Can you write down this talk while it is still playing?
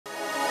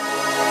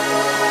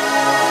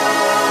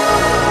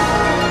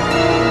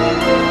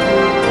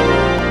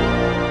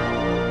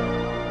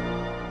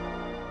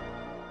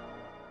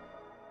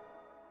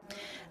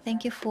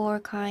Thank you for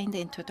kind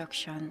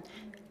introduction.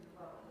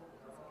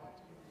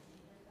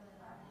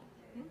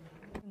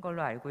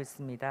 걸로 알고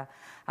있습니다.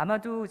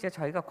 아마도 이제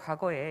저희가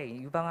과거에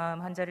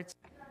유방암 환자를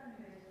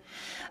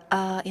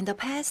In the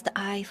past,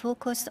 I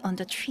focused on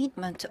the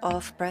treatment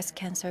of breast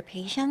cancer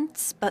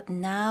patients, but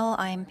now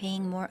I'm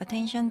paying more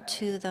attention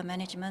to the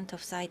management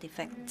of side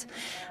effects.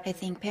 I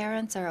think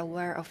parents are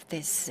aware of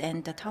this,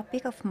 and the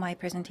topic of my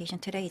presentation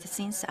today is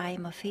since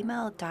I'm a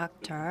female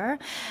doctor,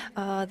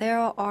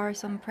 there are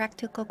some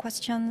practical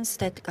questions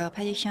that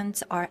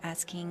patients are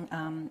asking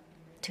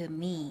to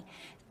me.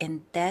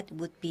 And that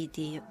would be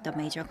the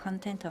major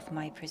content of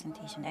my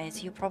presentation.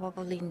 As you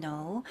probably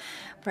know,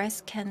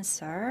 breast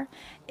cancer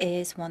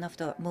is one of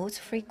the most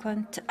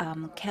frequent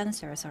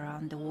cancers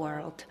around the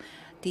world.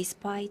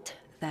 Despite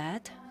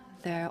that,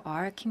 there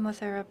are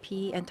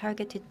chemotherapy and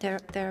targeted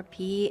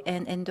therapy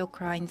and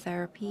endocrine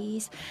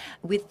therapies.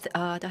 With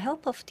the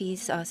help of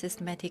these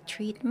systematic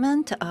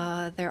treatment,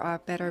 there are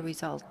better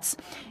results.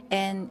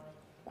 And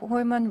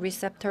hormone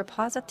receptor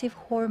positive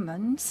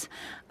hormones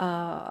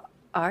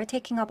are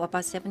taking up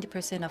about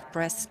 70% of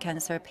breast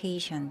cancer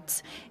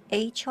patients.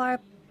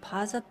 HR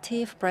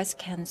positive breast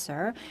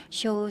cancer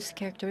shows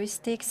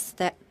characteristics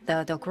that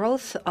the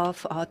growth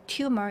of a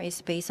tumor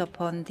is based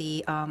upon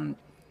the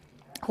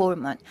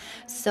hormone.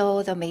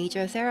 So the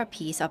major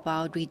therapy is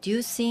about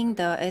reducing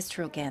the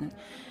estrogen.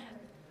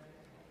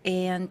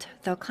 And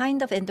the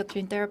kind of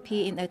endocrine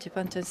therapy in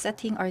adjuvant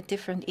setting are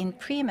different. In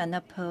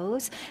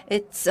premenopause,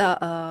 it's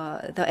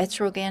the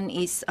estrogen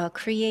is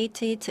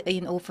created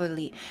in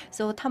ovary.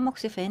 So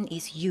tamoxifen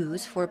is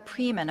used for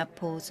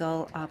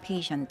premenopausal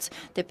patients.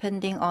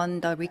 Depending on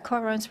the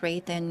recurrence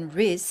rate and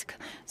risk,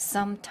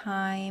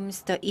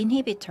 sometimes the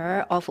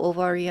inhibitor of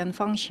ovarian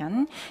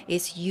function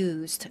is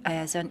used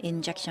as an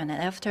injection.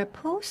 And after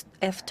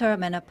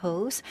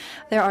menopause,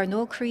 there are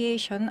no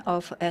creation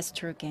of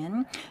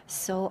estrogen.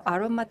 So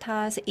aromatase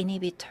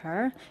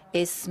inhibitor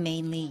is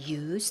mainly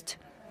used,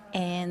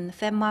 and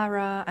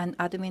Femara and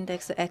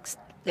adenosine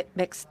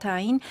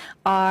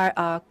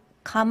are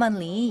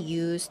commonly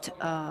used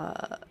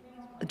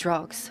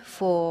drugs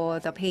for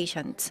the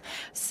patients.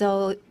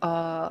 So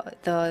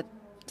the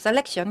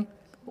selection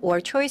or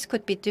choice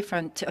could be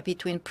different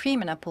between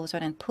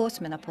premenopausal and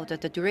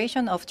postmenopausal. The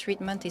duration of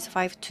treatment is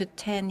 5 to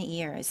 10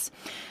 years.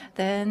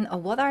 Then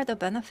what are the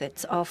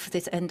benefits of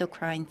this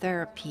endocrine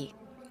therapy?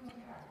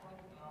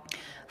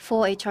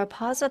 For HR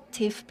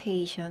positive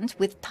patients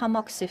with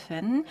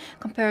tamoxifen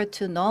compared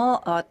to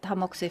no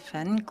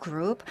tamoxifen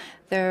group,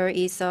 there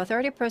is a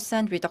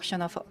 30%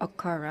 reduction of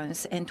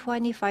occurrence and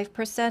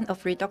 25%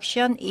 of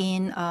reduction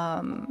in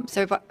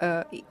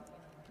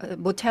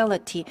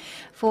mortality.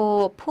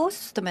 For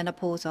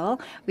postmenopausal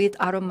with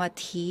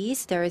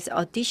aromatase, there is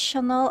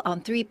additional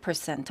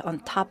 3% on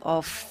top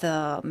of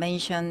the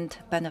mentioned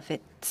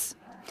benefits.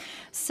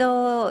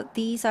 So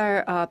these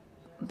are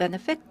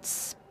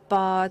benefits,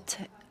 but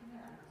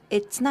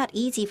it's not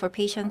easy for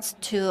patients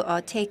to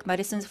take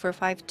medicines for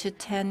 5 to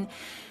 10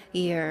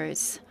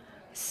 years.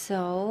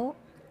 So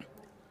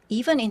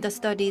even in the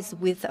studies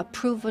with a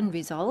proven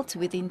results,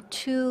 within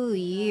 2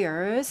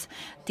 years,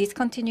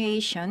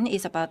 discontinuation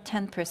is about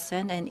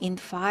 10%, and in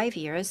 5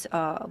 years,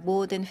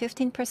 more than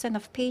 15%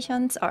 of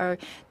patients are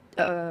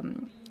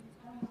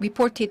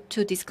reported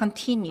to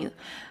discontinue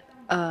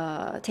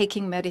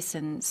taking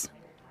medicines.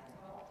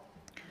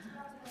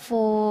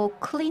 For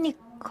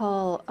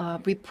clinical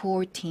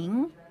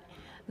reporting,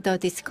 the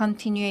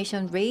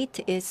discontinuation rate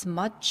is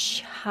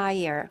much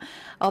higher,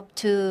 up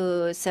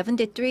to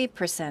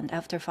 73%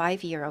 after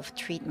 5 years of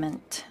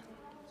treatment.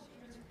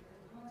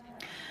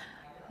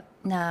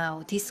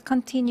 Now,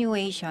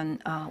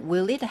 discontinuation,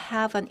 will it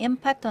have an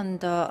impact on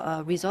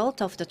the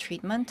result of the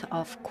treatment?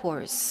 Of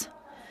course.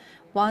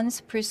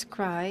 Once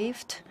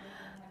prescribed,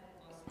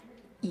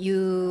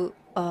 you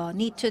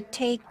need to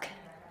take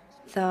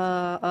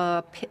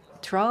the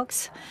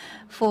drugs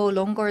for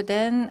longer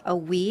than a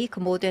week,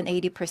 more than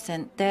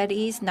 80%. That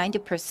is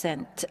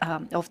 90%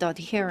 of the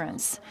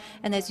adherence.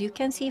 And as you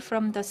can see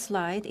from the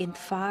slide, in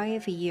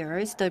 5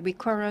 years, the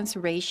recurrence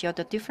ratio,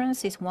 the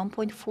difference is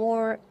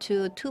 1.4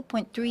 to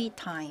 2.3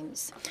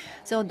 times.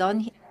 So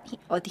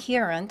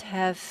non-adherent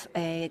have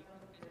a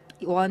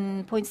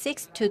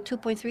 1.6 to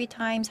 2.3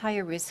 times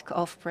higher risk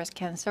of breast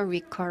cancer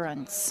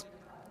recurrence.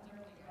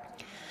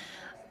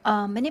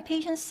 Many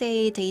patients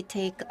say they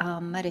take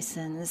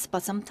medicines,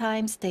 but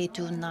sometimes they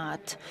do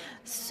not.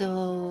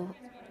 So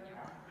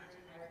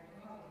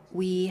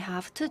we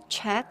have to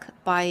check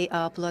by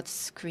blood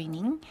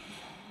screening.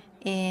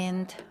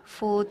 And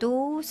for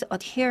those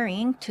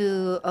adhering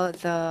to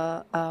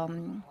the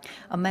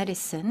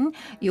medicine,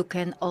 you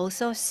can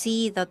also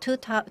see the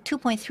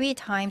 2.3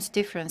 times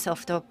difference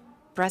of the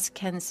breast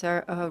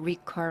cancer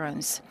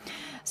recurrence.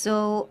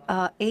 So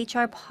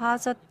HR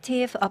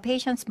positive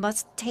patients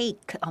must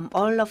take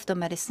all of the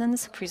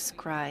medicines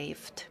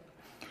prescribed.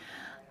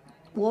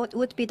 What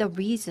would be the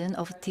reason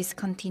of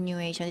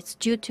discontinuation? It's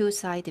due to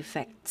side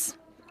effects.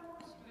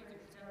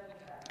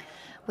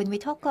 When we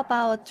talk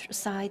about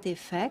side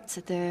effects,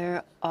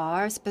 there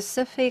are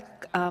specific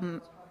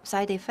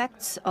side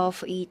effects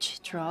of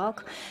each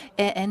drug.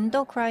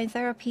 Endocrine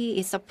therapy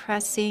is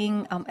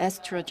suppressing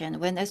estrogen.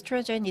 When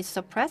estrogen is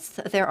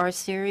suppressed, there are a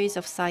series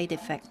of side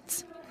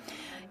effects.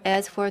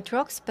 As for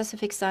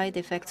drug-specific side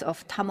effects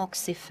of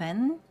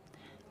tamoxifen,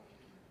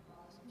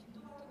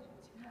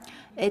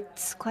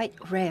 it's quite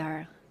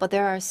rare, but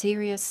there are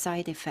serious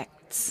side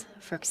effects.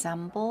 For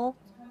example,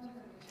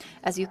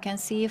 as you can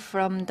see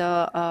from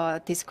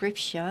the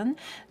description,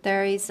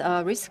 there is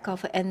a risk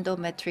of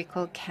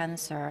endometrial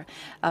cancer.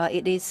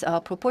 It is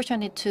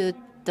proportionate to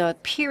the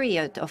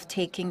period of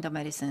taking the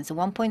medicines,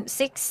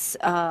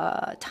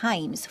 1.6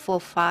 times for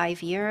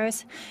 5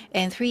 years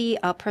and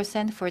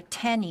 3% for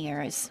 10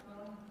 years.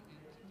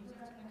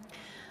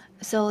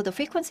 So the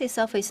frequency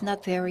itself is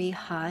not very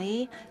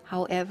high.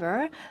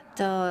 However,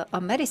 the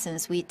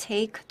medicines we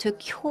take to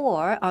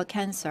cure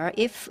cancer,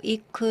 if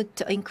it could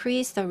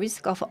increase the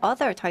risk of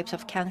other types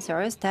of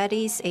cancers, that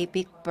is a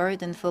big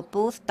burden for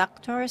both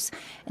doctors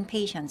and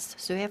patients.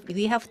 So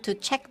we have to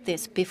check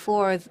this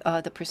before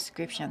the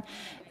prescription.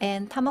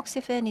 And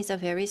tamoxifen is a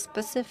very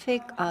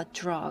specific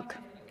drug.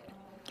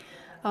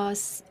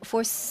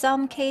 For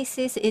some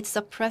cases, it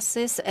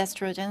suppresses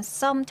estrogen.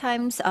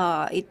 Sometimes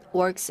it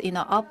works in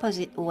an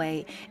opposite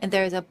way, and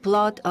there is a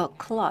blood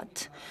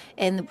clot,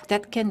 and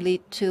that can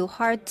lead to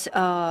heart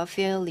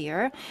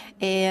failure.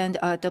 And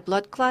the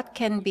blood clot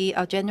can be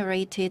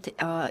generated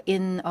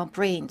in a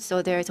brain.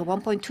 So there is a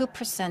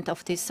 1.2%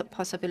 of this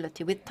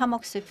possibility. With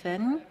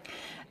tamoxifen,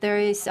 there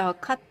is a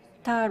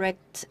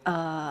cataract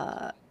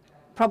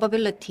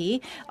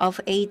probability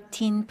of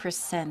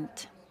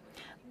 18%.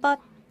 But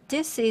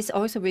this is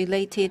also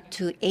related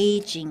to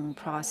aging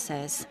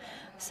process.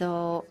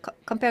 So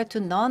compared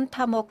to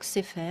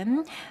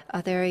non-tamoxifen,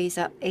 there is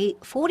a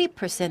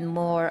 40%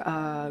 more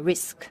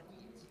risk.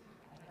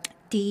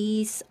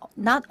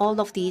 Not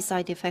all of these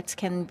side effects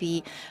can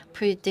be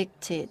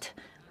predicted,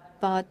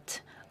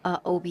 but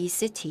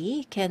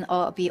obesity can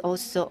be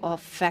also a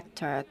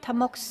factor.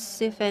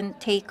 Tamoxifen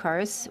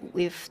takers,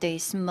 if they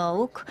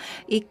smoke,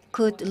 it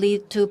could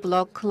lead to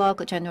blood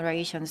clot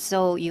generation.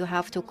 So you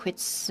have to quit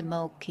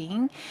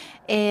smoking,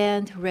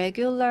 and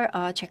regular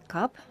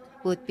checkup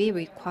would be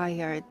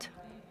required.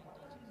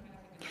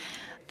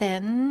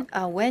 Then,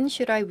 when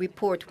should I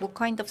report what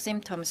kind of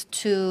symptoms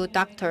to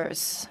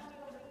doctors?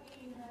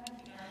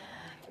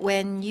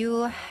 When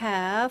you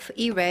have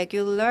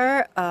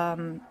irregular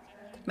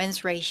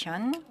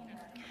menstruation,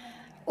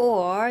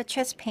 or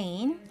chest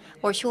pain,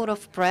 or short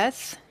of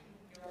breath,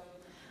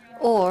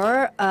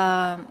 or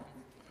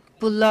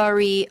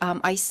blurry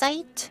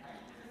eyesight,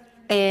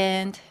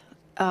 and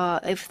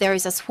if there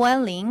is a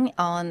swelling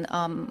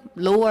on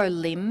lower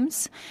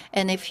limbs,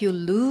 and if you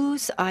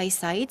lose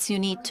eyesight, you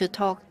need to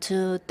talk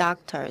to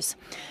doctors.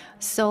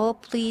 So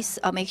please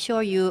make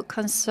sure you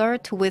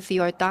consult with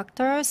your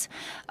doctors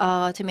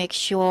to make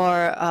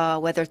sure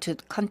whether to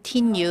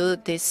continue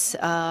this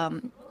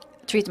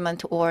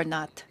treatment or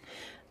not.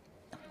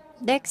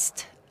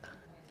 Next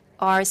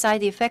are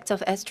side effects of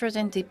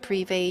estrogen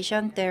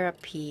deprivation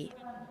therapy.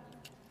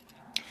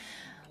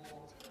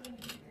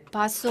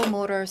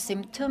 Vasomotor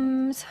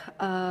symptoms,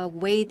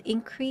 weight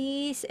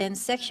increase and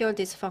sexual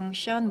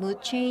dysfunction,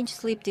 mood change,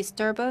 sleep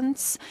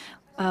disturbance,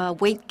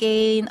 weight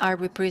gain are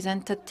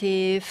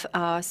representative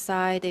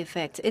side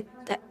effects.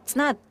 It's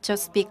not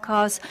just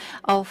because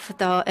of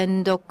the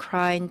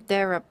endocrine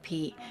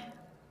therapy.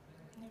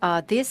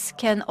 This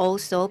can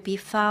also be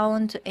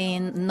found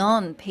in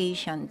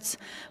non-patients.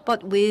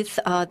 But with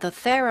the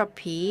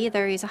therapy,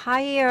 there is a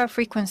higher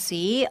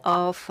frequency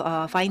of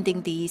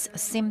finding these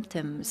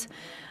symptoms.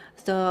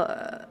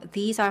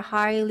 These are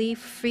highly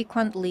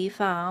frequently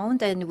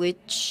found, and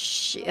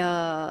which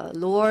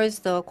lowers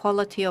the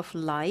quality of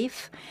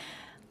life.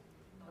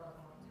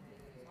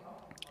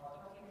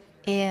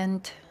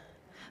 And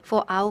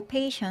for our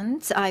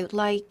patients, I would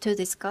like to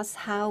discuss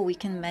how we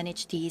can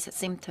manage these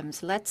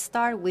symptoms. Let's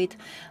start with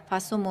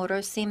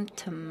vasomotor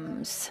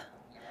symptoms.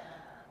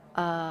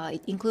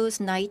 It includes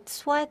night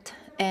sweat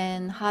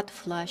and hot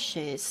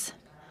flashes.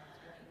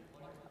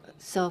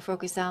 So, for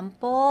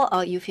example,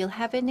 you feel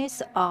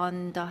heaviness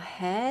on the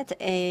head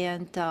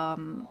and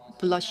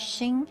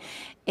blushing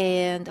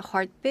and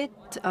heartbeat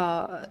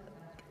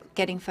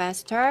getting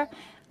faster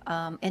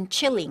and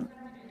chilling.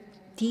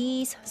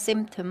 These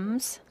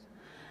symptoms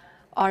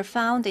are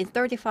found in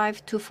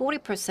 35 to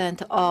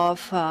 40%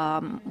 of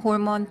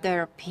hormone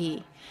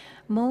therapy.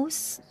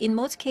 In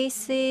most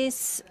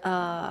cases,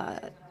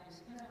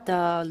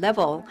 the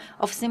level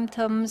of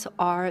symptoms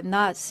are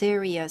not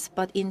serious,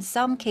 but in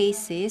some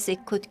cases,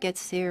 it could get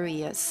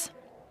serious.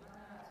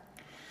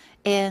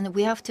 And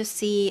we have to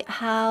see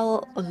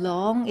how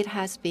long it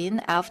has been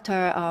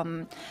after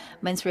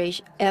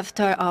menstruation,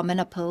 after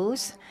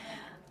menopause.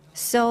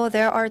 So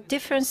there are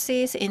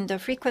differences in the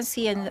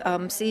frequency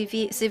and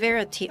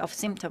severity of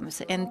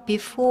symptoms. And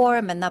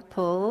before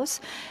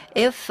menopause,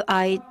 if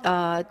I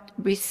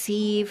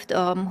received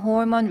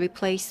hormone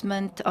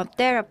replacement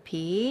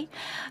therapy,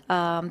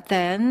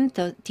 then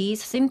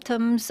these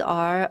symptoms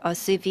are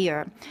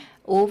severe.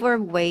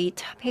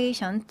 Overweight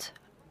patient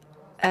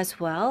as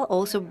well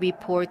also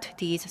report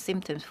these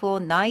symptoms. For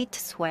night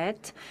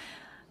sweat,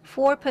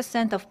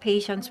 4% of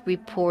patients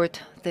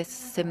report this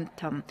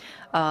symptom,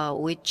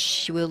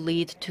 which will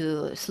lead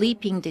to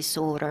sleeping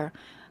disorder.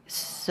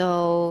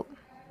 So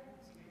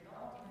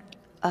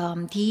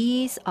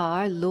these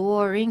are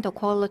lowering the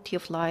quality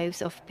of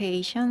lives of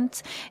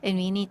patients, and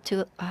we need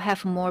to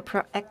have more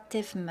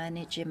proactive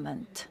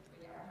management.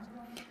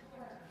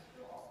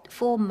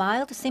 For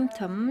mild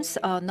symptoms,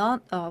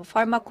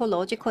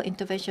 pharmacological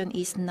intervention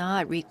is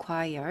not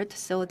required.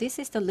 So this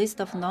is the list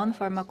of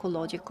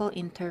non-pharmacological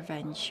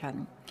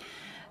intervention.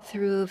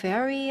 Through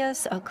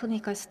various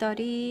clinical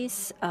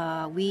studies,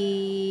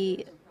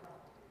 we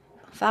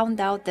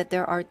found out that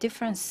there are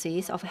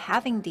differences of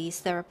having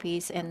these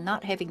therapies and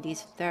not having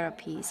these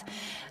therapies.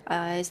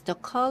 As the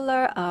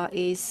color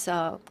is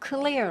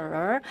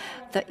clearer,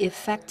 the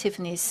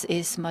effectiveness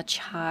is much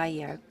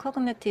higher.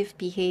 Cognitive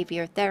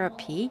behavior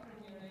therapy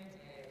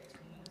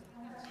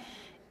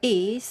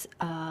is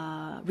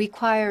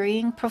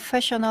requiring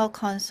professional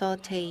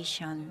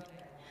consultation.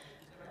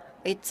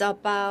 It's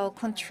about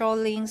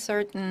controlling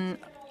certain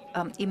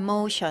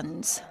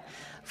emotions.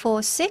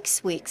 For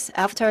 6 weeks,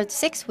 after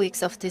 6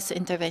 weeks of this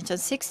intervention,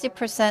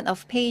 60%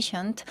 of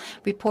patients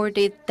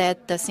reported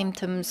that the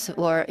symptoms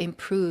were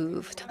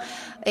improved.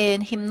 In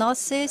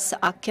hypnosis,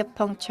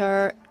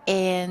 acupuncture,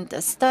 and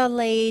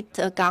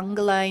stellate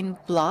ganglion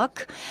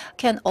block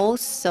can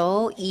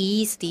also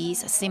ease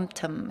these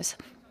symptoms.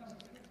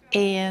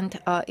 And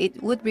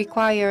it would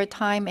require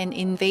time and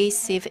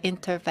invasive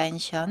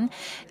intervention.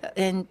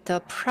 And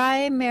the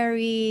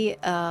primary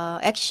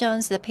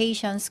actions the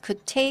patients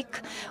could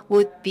take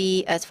would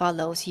be as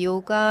follows: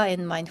 yoga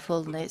and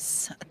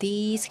mindfulness.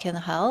 These can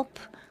help.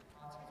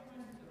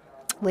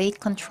 Weight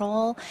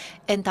control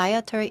and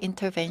dietary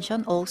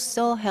intervention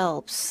also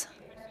helps.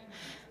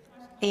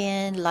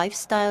 And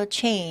lifestyle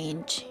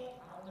change,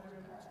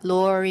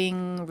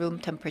 lowering room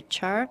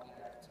temperature,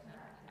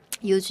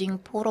 using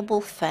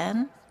portable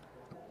fan,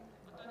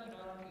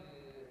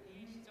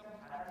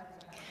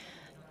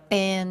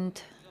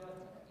 and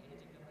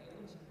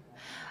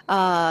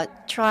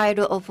try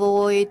to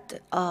avoid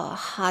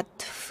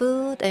hot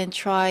food and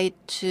try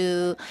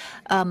to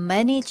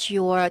manage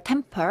your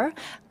temper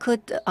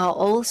could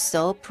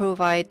also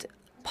provide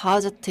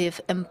positive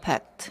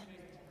impact.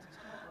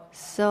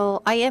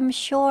 So I am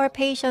sure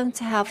patients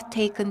have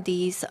taken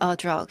these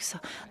drugs.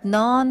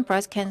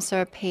 Non-breast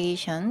cancer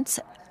patients,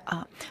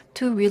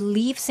 to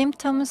relieve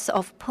symptoms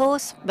of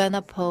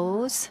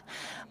postmenopause,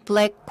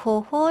 black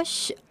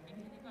cohosh,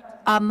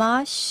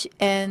 Amash,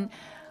 and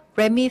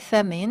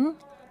remifemin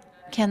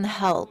can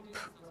help,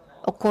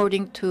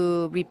 according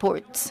to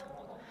reports.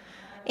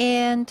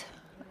 And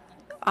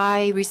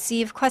I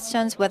receive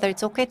questions whether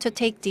it's okay to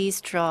take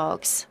these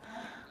drugs.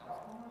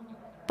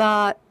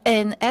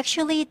 And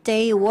actually,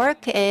 they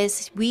work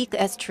as weak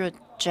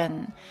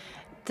estrogen.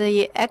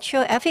 The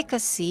actual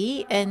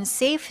efficacy and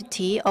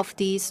safety of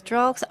these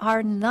drugs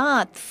are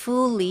not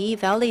fully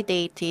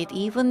validated,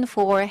 even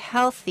for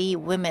healthy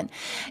women.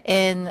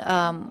 And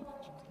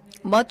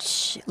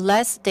much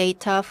less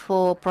data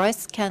for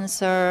breast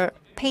cancer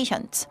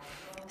patients.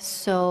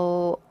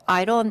 So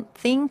I don't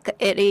think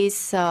it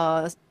is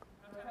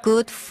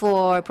good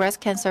for breast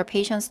cancer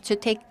patients to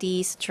take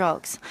these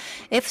drugs.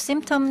 If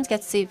symptoms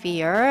get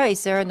severe,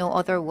 is there no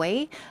other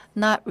way?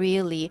 Not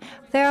really.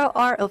 There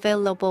are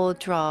available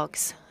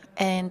drugs.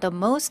 And the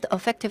most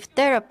effective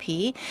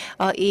therapy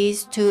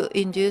is to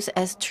induce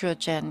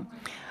estrogen.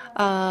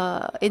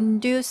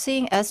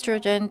 Inducing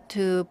estrogen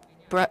to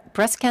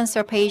breast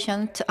cancer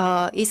patients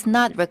is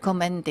not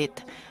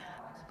recommended.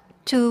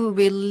 To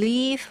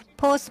relieve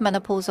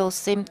postmenopausal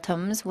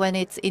symptoms, when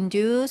it's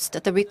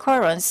induced, the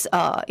recurrence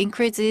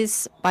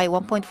increases by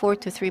 1.4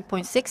 to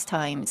 3.6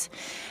 times.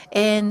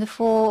 And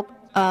for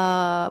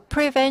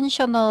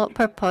preventional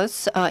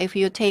purpose, if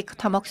you take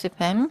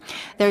tamoxifen,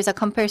 there's a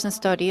comparison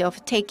study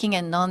of taking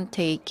and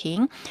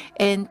non-taking.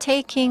 And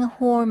taking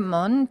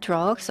hormone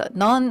drugs,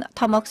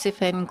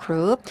 non-tamoxifen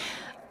group,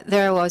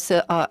 there was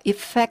an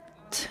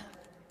effect,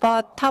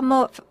 but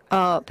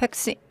tamoxifen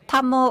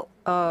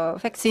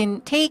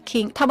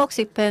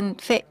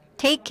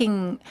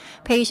taking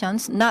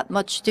patients, not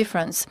much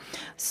difference.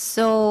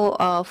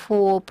 So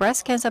for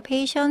breast cancer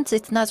patients,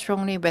 it's not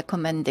strongly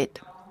recommended.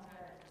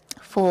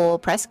 For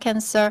breast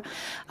cancer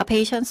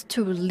patients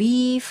to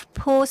relieve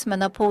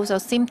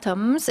postmenopausal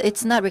symptoms,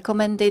 it's not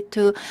recommended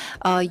to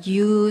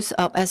use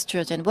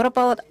estrogen. What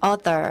about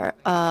other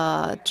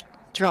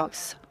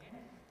drugs?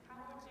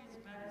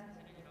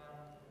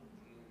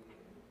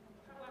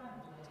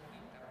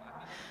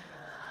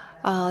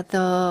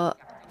 The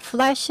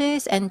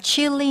flashes and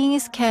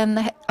chillings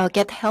can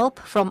get help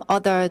from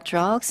other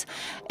drugs,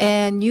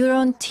 and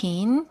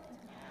neurontin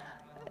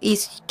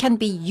can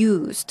be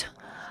used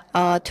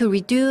to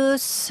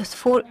reduce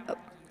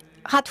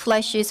hot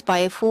flashes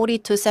by 40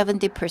 to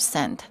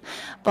 70%.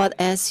 But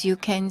as you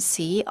can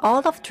see,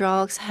 all of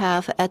drugs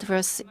have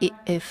adverse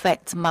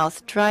effects.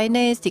 Mouth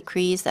dryness,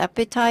 decreased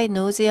appetite,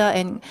 nausea,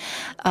 and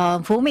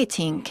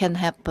vomiting can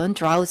happen.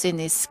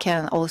 Drowsiness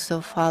can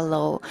also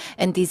follow,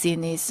 and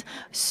dizziness.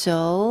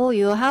 So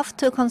you have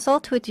to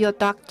consult with your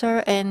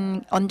doctor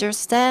and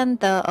understand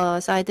the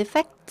side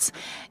effects,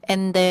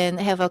 and then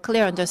have a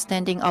clear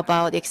understanding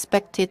about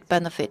expected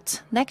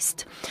benefits.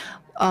 Next,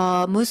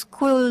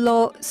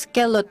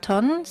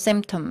 musculoskeletal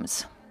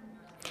symptoms.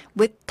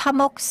 With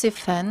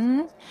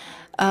tamoxifen,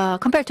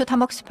 compared to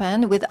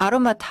tamoxifen, with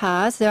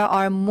aromatase, there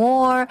are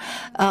more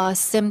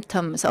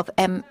symptoms of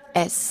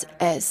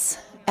MSS.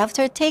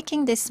 After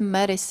taking this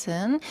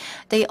medicine,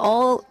 they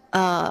all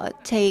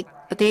say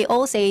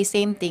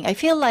same thing. I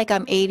feel like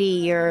I'm 80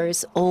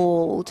 years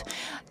old.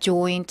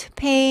 Joint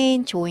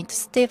pain, joint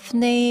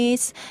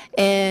stiffness,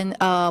 and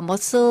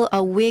muscle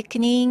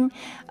weakening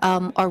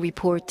are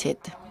reported,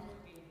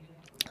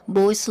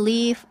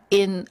 mostly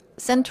in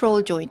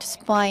central joint,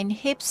 spine,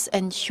 hips,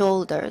 and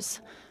shoulders.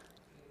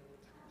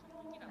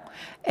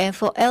 And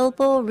for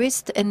elbow,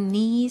 wrist, and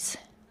knees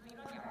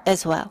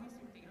as well.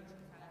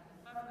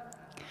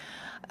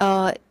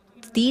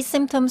 These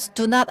symptoms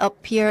do not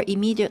appear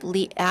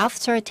immediately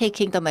after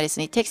taking the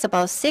medicine. It takes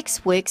about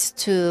 6 weeks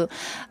to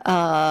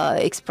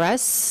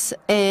express,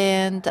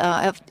 and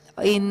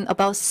in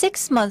about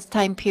 6 months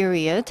time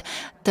period,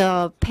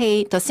 the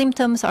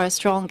symptoms are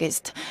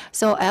strongest.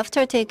 So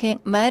after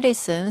taking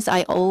medicines,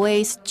 I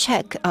always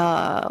check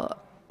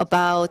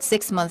about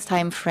 6 months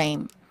time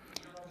frame.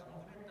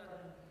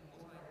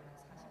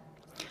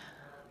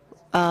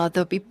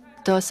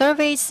 The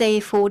surveys say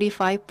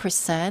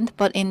 45%,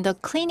 but in the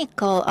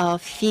clinical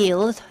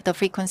field, the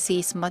frequency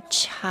is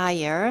much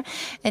higher,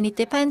 and it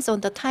depends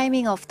on the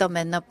timing of the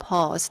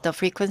menopause, the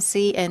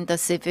frequency and the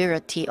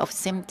severity of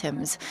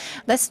symptoms.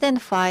 Less than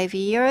 5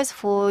 years,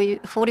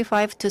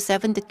 45 to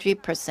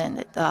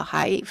 73%,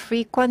 high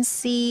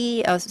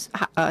frequency,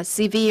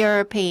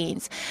 severe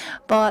pains.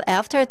 But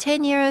after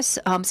 10 years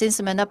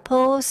since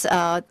menopause,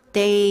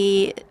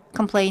 they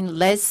complain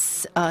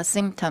less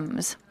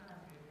symptoms.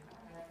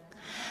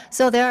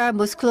 So there are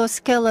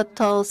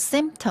musculoskeletal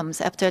symptoms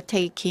after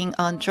taking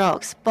on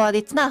drugs, but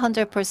it's not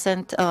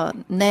 100%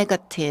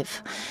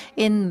 negative.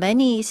 In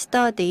many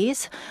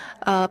studies,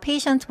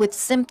 patients with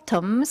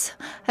symptoms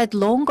had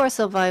longer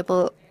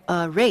survival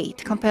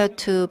rate compared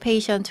to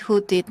patients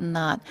who did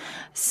not.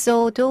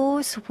 So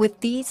those with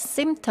these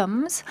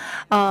symptoms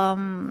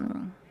are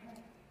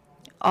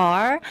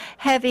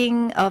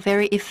having a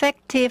very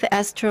effective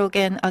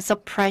estrogen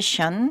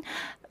suppression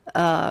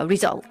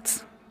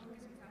results.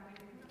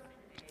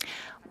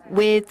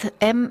 With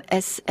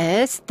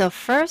MSS, the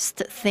first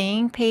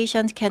thing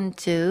patients can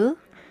do,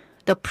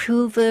 the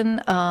proven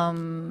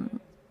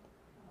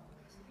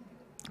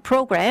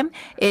program,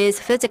 is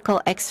physical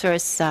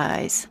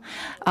exercise.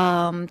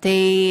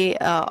 They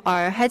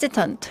are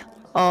hesitant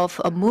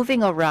of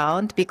moving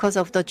around because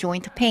of the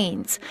joint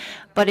pains,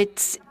 but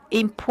it's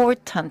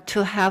important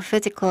to have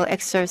physical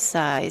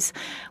exercise.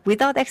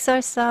 Without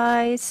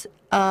exercise,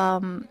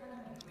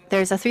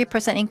 there's a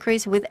 3%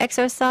 increase. With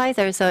exercise,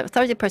 there's a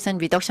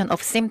 30% reduction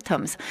of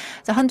symptoms.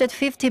 So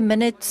 150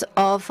 minutes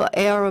of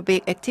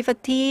aerobic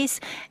activities,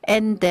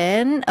 and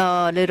then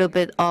a little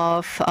bit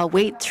of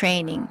weight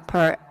training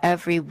per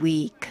every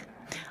week.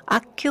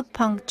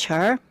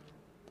 Acupuncture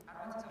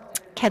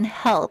can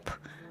help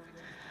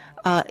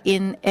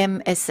in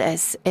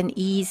MSS and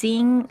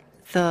easing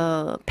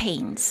the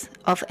pains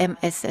of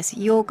MSS.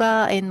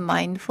 Yoga and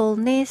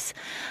mindfulness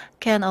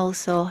can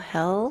also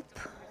help.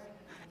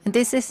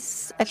 This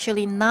is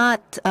actually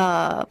not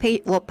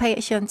what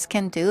patients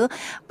can do,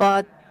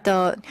 but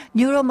the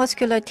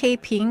neuromuscular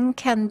taping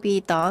can be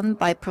done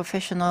by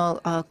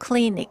professional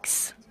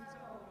clinics.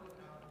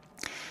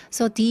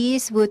 So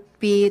these would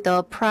be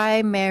the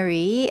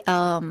primary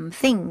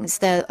things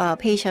that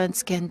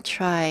patients can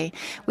try.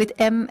 With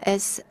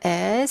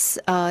MSS,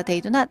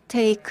 they do not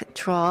take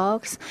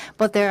drugs,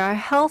 but there are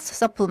health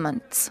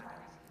supplements.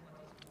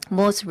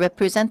 Most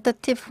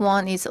representative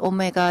one is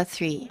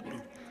omega-3.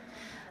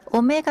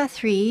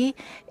 Omega-3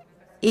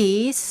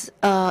 is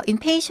in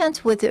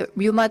patients with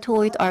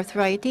rheumatoid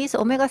arthritis.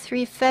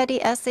 Omega-3 fatty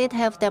acid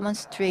have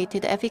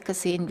demonstrated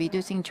efficacy in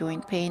reducing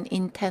joint pain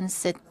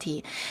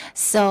intensity.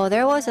 So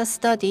there was a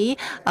study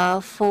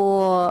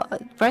for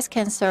breast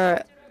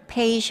cancer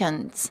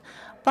patients,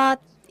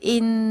 but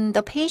in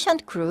the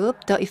patient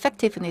group, the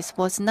effectiveness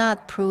was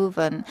not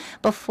proven.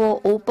 But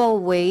for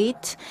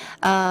overweight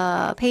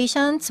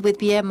patients with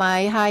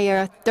BMI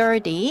higher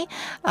 30,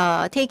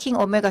 taking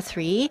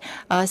omega-3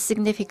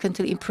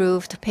 significantly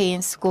improved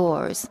pain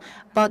scores.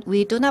 But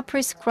we do not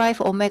prescribe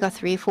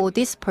omega-3 for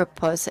this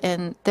purpose.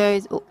 And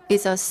there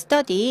is a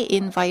study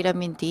in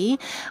vitamin D.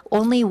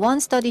 Only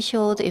one study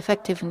showed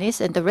effectiveness,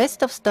 and the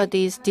rest of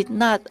studies did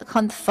not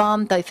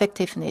confirm the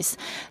effectiveness.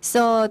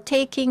 So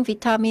taking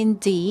vitamin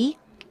D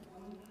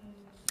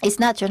is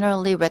not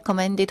generally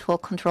recommended for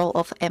control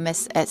of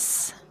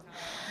MSS.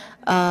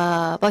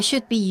 but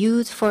should be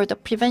used for the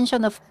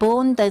prevention of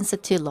bone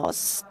density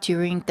loss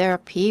during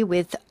therapy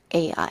with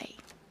AI.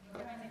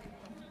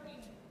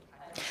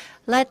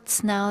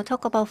 Let's now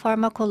talk about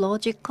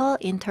pharmacological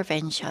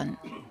intervention.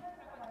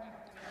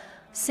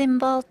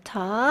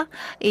 Cymbalta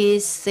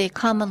is a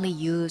commonly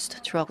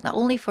used drug not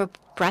only for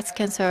breast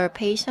cancer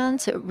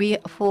patients.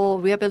 For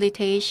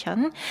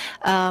rehabilitation,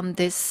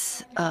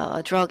 this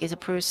drug is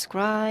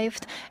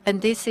prescribed,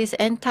 and this is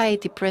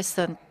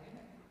antidepressant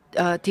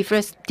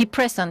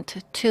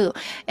depressant too.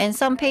 And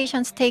some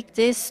patients take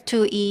this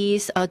to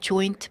ease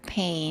joint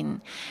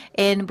pain.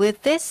 And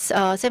with this,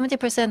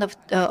 70%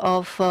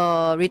 of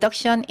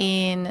reduction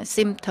in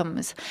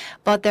symptoms.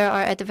 But there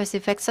are adverse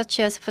effects such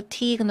as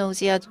fatigue,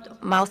 nausea,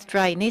 mouth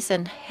dryness,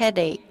 and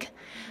headache.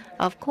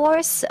 Of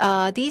course,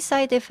 these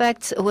side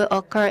effects will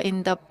occur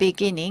in the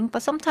beginning,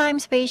 but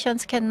sometimes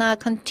patients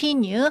cannot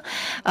continue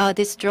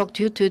this drug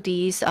due to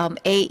these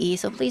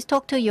AEs. So please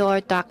talk to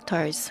your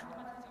doctors.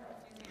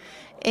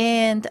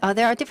 And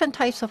there are different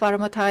types of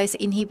aromatase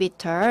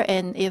inhibitor,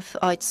 and if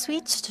it's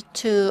switched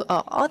to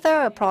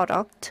other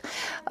product,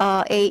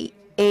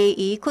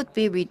 AE could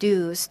be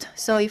reduced.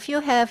 So if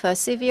you have a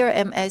severe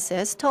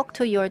MSS, talk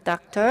to your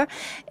doctor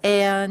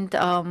and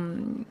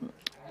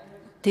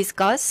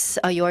discuss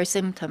your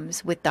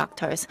symptoms with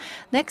doctors.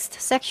 Next,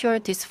 sexual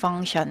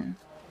dysfunction.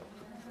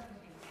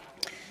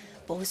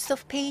 Most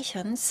of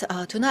patients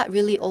do not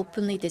really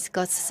openly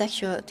discuss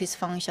sexual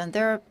dysfunction.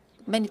 There are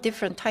many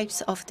different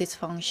types of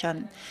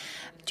dysfunction.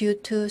 Due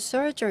to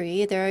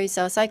surgery, there is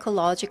a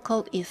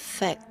psychological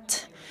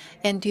effect.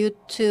 And due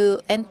to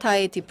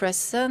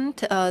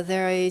antidepressant,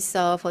 there is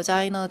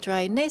vaginal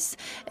dryness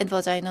and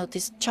vaginal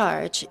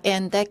discharge,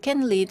 and that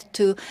can lead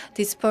to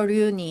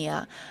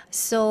dyspareunia.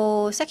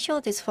 So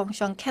sexual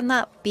dysfunction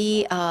cannot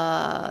be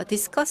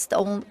discussed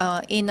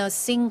in a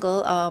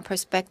single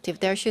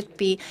perspective. There should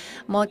be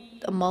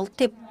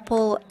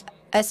multiple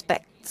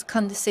aspects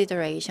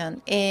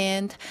consideration.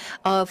 And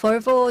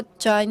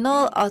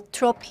vulvovaginal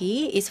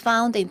atrophy is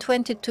found in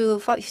 20 to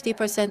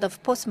 50%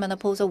 of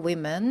postmenopausal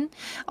women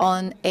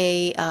on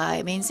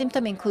AI. Main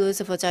symptom includes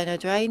vaginal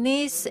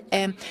dryness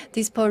and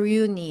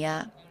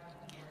dyspareunia.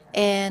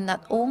 And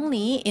not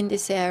only in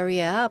this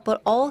area, but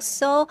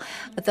also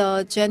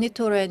the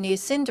genitourinary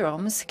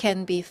syndromes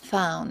can be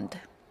found,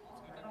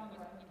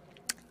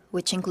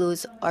 which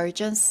includes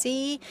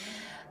urgency,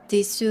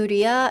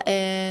 dysuria,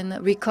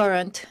 and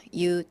recurrent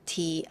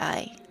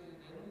UTI.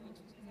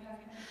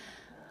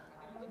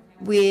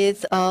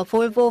 With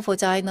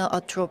vulvovaginal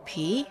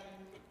atrophy,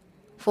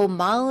 for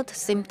mild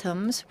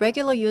symptoms,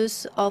 regular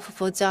use of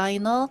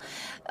vaginal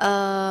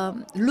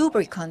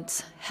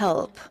lubricants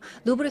help.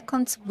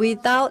 Lubricants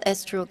without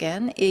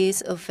estrogen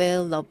is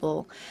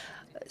available.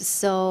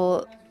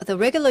 So the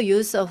regular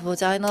use of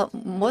vaginal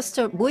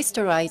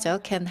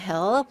moisturizer can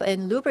help,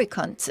 and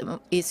lubricant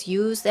is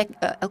used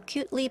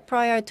acutely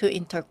prior to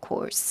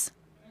intercourse.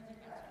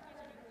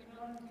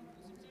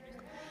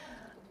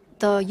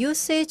 The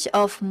usage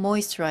of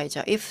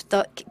moisturizer, if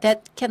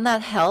that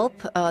cannot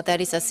help, that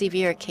is a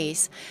severe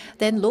case,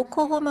 then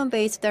local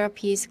hormone-based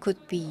therapies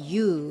could be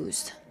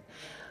used.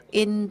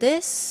 In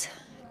this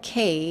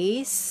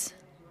case,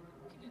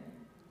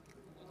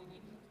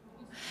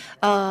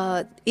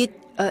 it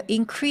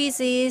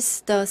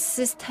increases the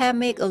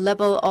systemic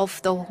level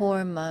of the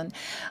hormone,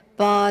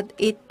 but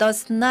it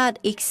does not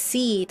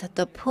exceed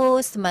the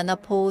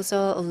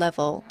postmenopausal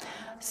level.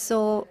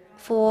 So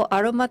for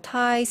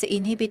aromatase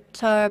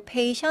inhibitor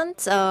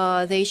patients,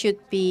 they should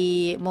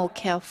be more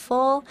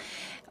careful.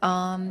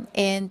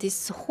 And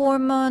this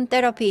hormone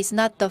therapy is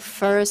not the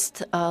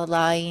first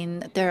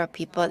line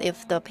therapy, but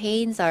if the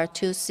pains are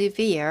too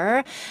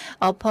severe,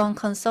 upon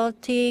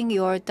consulting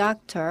your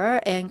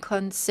doctor and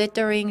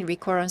considering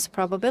recurrence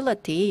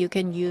probability, you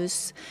can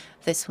use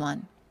this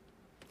one.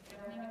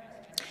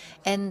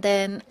 And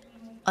then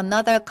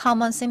another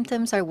common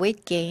symptoms are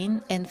weight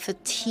gain and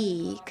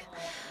fatigue.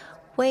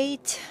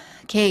 Weight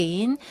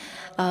gain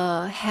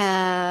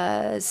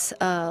has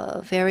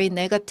very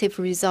negative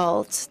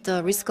results.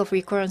 The risk of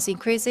recurrence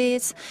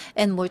increases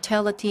and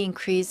mortality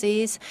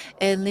increases,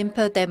 and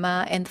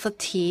lymphedema and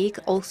fatigue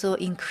also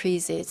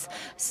increases.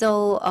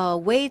 So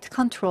weight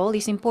control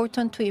is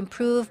important to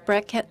improve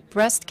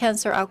breast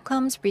cancer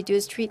outcomes,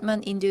 reduce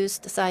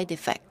treatment-induced side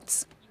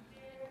effects.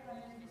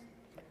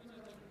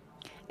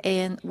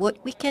 And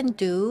what we can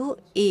do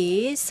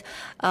is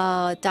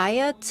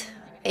diet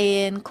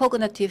and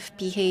cognitive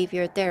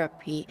behavior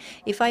therapy.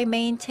 If I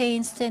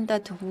maintain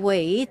standard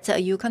weight,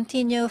 you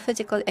continue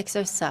physical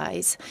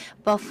exercise.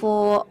 But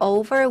for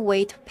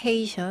overweight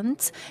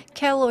patients,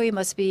 calorie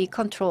must be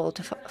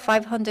controlled,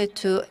 500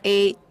 to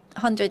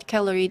 800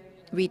 calorie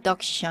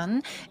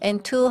reduction,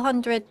 and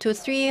 200 to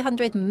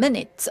 300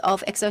 minutes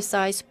of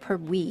exercise per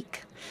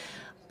week.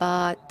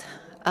 But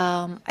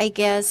I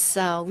guess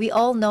we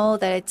all know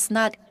that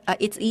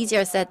it's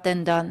easier said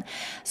than done.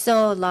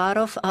 So a lot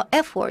of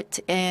effort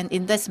and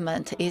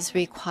investment is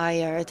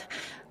required.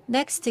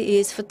 Next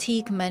is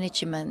fatigue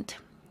management.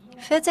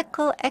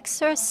 Physical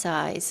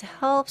exercise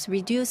helps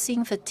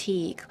reducing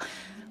fatigue.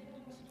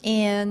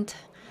 And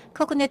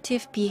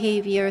cognitive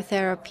behavior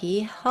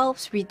therapy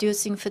helps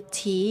reducing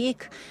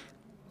fatigue.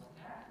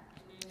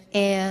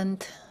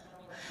 And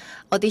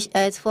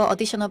as for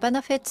additional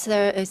benefits,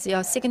 there is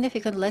a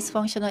significant less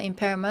functional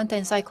impairment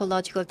and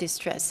psychological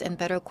distress and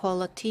better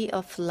quality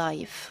of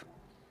life.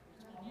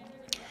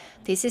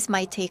 This is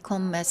my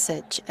take-home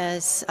message.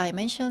 As I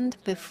mentioned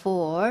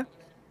before,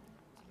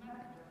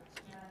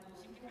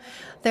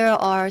 there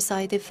are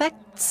side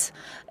effects,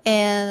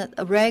 and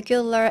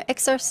regular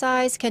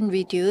exercise can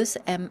reduce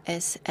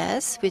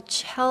MSS,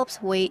 which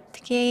helps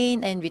weight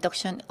gain and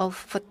reduction of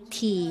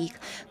fatigue.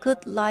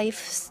 Good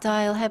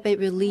lifestyle habit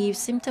relieves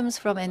symptoms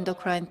from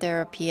endocrine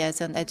therapy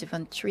as an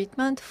adjuvant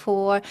treatment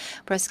for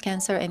breast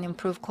cancer and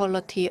improve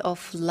quality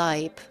of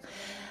life.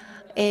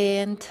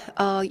 And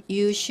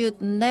you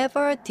should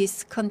never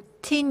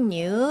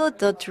discontinue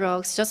the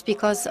drugs just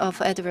because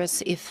of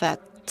adverse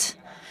effect.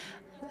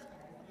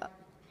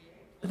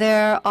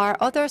 There are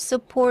other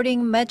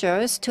supporting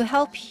measures to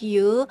help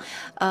you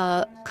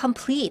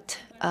complete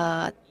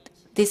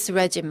this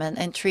regimen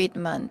and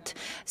treatment.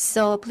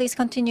 So please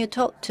continue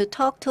to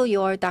talk to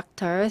your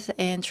doctors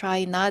and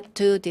try not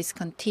to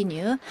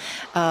discontinue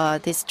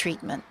this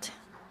treatment.